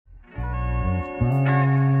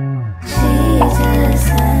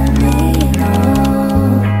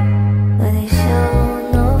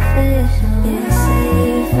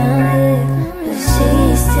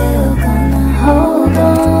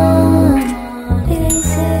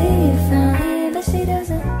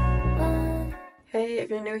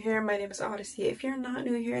name is Odyssey. If you're not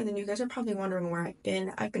new here, then you guys are probably wondering where I've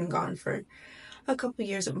been. I've been gone for a couple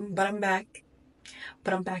years, but I'm back.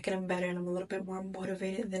 But I'm back and I'm better and I'm a little bit more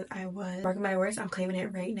motivated than I was. Mark my words, I'm claiming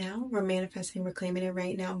it right now. We're manifesting, we're claiming it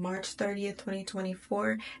right now. March 30th,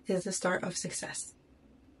 2024 is the start of success.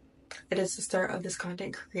 It is the start of this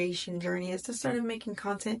content creation journey. It's the start of making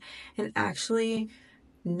content and actually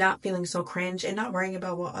not feeling so cringe and not worrying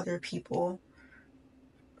about what other people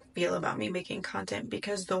feel about me making content,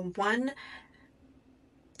 because the one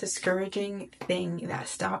discouraging thing that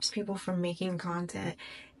stops people from making content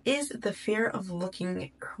is the fear of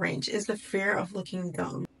looking cringe, is the fear of looking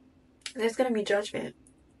dumb. There's going to be judgment,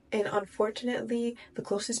 and unfortunately the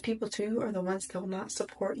closest people to you are the ones that will not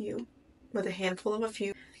support you. With a handful of a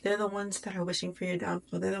few, they're the ones that are wishing for your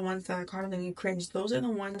downfall. They're the ones that are calling you cringe. Those are the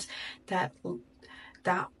ones that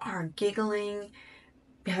are giggling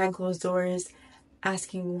behind closed doors,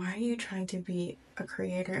 asking, why are you trying to be a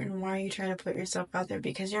creator and why are you trying to put yourself out there,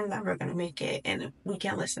 because you're never going to make it. And we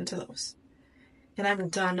can't listen to those. And I'm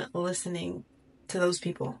done listening to those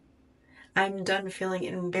people. I'm done feeling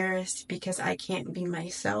embarrassed because I can't be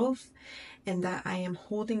myself and that I am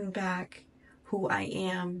holding back who I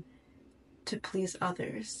am to please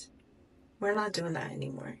others. We're not doing that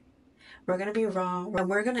anymore. We're going to be raw, and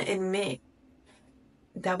we're going to admit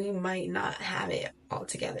that we might not have it all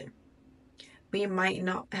together. We might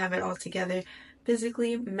not have it all together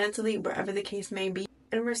physically, mentally, wherever the case may be.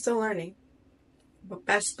 And we're still learning. But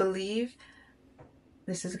best believe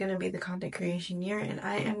this is going to be the content creation year, and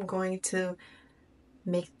I am going to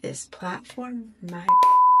make this platform mine.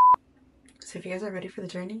 So if you guys are ready for the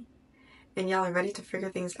journey and y'all are ready to figure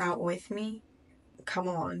things out with me, come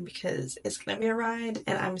along, because it's going to be a ride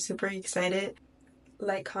and I'm super excited.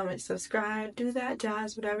 Like, comment, subscribe, do that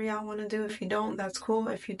jazz, whatever y'all want to do. If you don't, that's cool.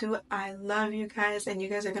 If you do, I love you guys, and you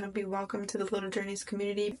guys are going to be welcome to the Little Journeys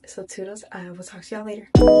community. So toodles, I will talk to y'all later.